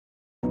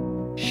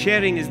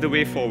Sharing is the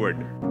way forward.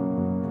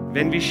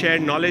 When we share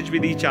knowledge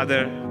with each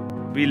other,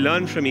 we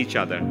learn from each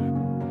other.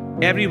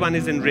 Everyone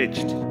is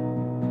enriched,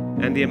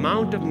 and the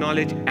amount of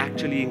knowledge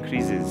actually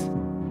increases.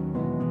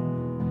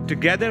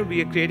 Together,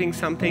 we are creating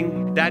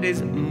something that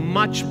is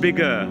much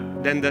bigger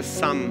than the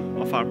sum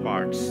of our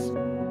parts.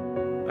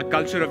 A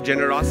culture of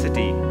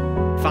generosity,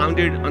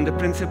 founded on the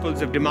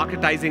principles of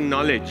democratizing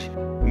knowledge,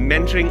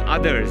 mentoring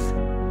others,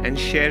 and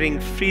sharing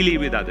freely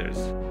with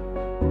others.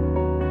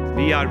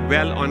 We are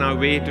well on our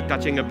way to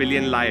touching 1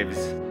 billion lives.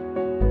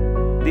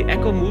 The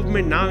ECHO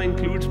movement now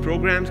includes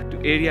programs to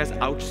areas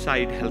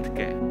outside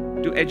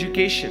healthcare, to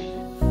education,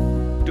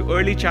 to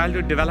early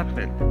childhood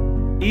development,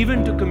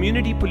 even to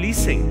community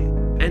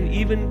policing, and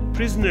even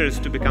prisoners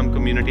to become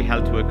community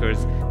health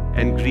workers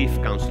and grief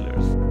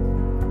counselors.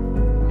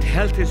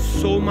 Health is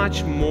so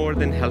much more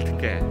than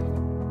healthcare.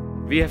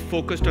 We have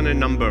focused on a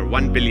number,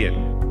 1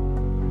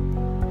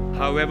 billion.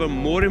 However,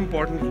 more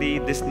importantly,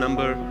 this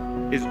number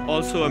is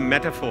also a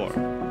metaphor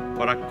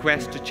for our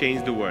quest to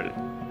change the world.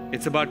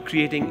 It's about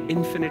creating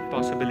infinite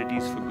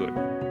possibilities for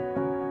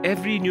good.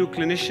 Every new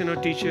clinician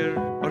or teacher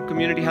or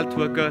community health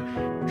worker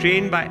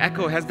trained by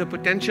ECHO has the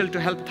potential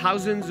to help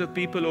thousands of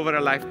people over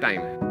a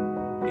lifetime.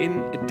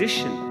 In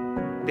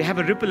addition, they have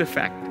a ripple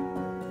effect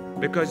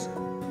because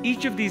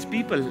each of these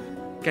people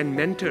can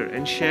mentor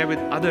and share with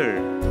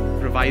other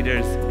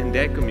providers in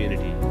their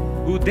community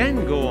who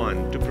then go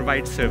on to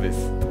provide service.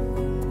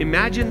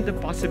 Imagine the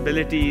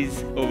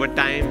possibilities over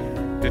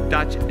time to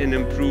touch and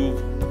improve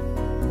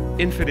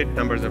infinite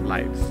numbers of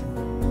lives.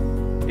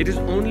 It is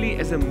only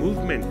as a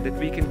movement that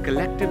we can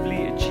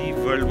collectively achieve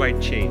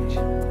worldwide change.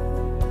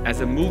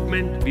 As a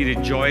movement, we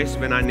rejoice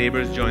when our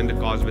neighbors join the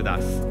cause with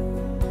us.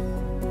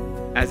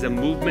 As a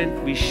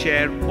movement, we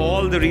share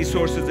all the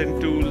resources and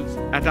tools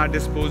at our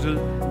disposal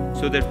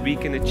so that we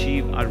can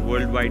achieve our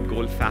worldwide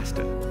goal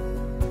faster.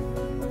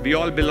 We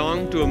all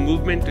belong to a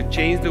movement to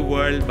change the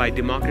world by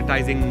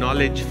democratizing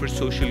knowledge for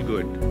social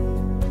good.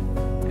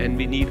 And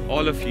we need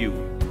all of you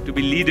to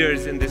be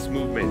leaders in this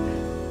movement.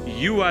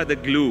 You are the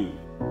glue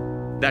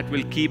that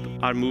will keep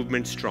our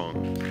movement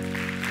strong.